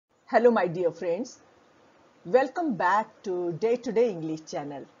Hello my dear friends, welcome back to Day English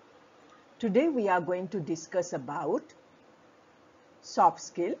channel. Today we are going to discuss about soft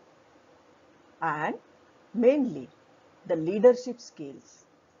skill and mainly the leadership skills.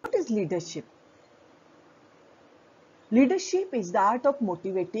 What is leadership? Leadership is the art of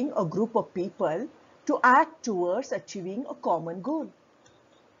motivating a group of people to act towards achieving a common goal.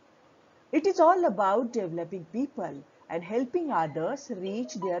 It is all about developing people and helping others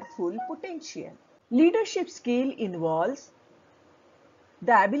reach their full potential. Leadership skill involves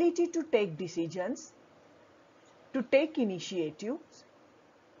the ability to take decisions, to take initiatives,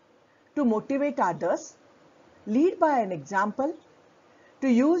 to motivate others, lead by an example, to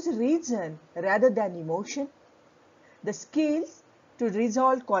use reason rather than emotion, the skills to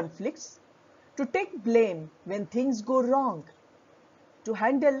resolve conflicts, to take blame when things go wrong, to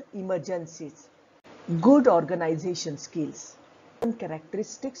handle emergencies. Good organization skills.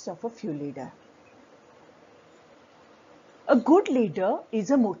 Characteristics of a few leaders. A good leader is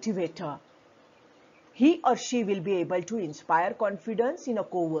a motivator. He or she will be able to inspire confidence in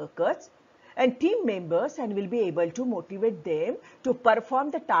co-workers and team members and will be able to motivate them to perform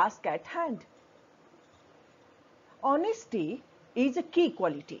the task at hand. Honesty is a key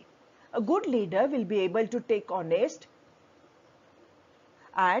quality. A good leader will be able to take honest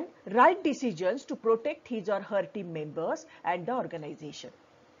and right decisions to protect his or her team members and the organization.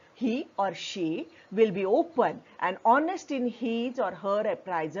 He or she will be open and honest in his or her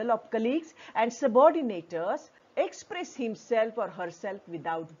appraisal of colleagues and subordinators, express himself or herself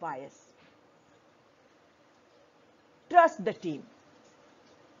without bias. Trust the team.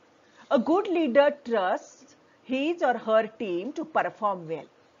 A good leader trusts his or her team to perform well.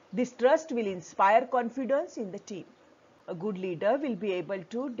 This trust will inspire confidence in the team. A good leader will be able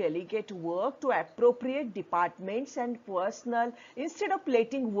to delegate work to appropriate departments and personnel instead of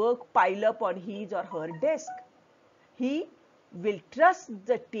letting work pile up on his or her desk. He will trust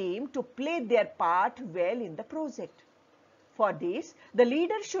the team to play their part well in the project. For this, the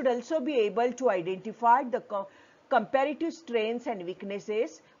leader should also be able to identify the comparative strengths and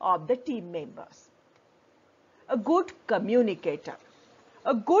weaknesses of the team members. A good communicator.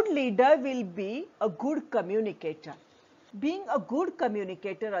 A good leader will be a good communicator. Being a good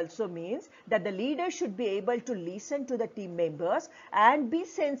communicator also means that the leader should be able to listen to the team members and be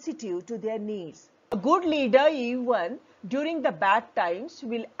sensitive to their needs. A good leader, even during the bad times,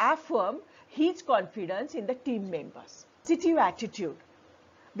 will affirm his confidence in the team members. Positive attitude.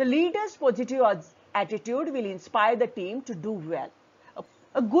 The leader's positive attitude will inspire the team to do well.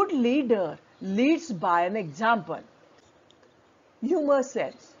 A good leader leads by an example. Humor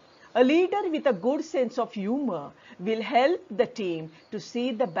sense. A leader with a good sense of humor will help the team to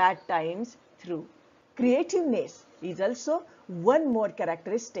see the bad times through. Creativeness is also one more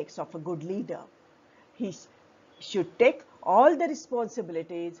characteristic of a good leader. He should take all the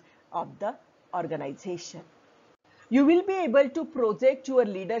responsibilities of the organization. You will be able to project your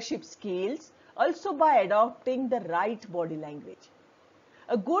leadership skills also by adopting the right body language.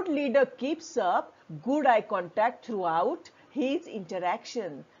 A good leader keeps up good eye contact throughout his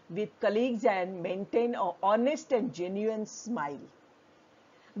interaction with colleagues and maintain an honest and genuine smile.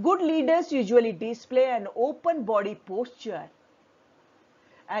 Good leaders usually display an open body posture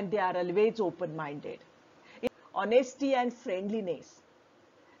and they are always open-minded. Honesty and friendliness.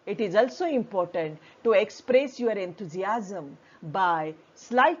 It is also important to express your enthusiasm by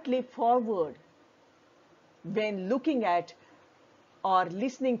slightly forward when looking at or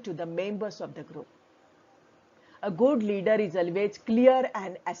listening to the members of the group. A good leader is always clear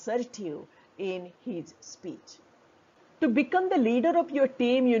and assertive in his speech. To become the leader of your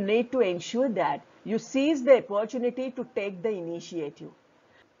team, you need to ensure that you seize the opportunity to take the initiative.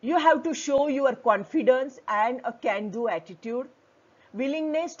 You have to show your confidence and a can-do attitude,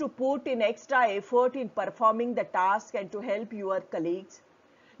 willingness to put in extra effort in performing the task and to help your colleagues,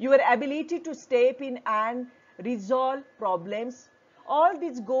 your ability to step in and resolve problems. All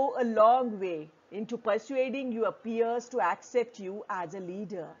these go a long way into persuading your peers to accept you as a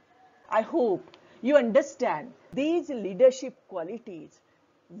leader. I hope you understand these leadership qualities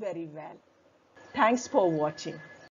very well. Thanks for watching.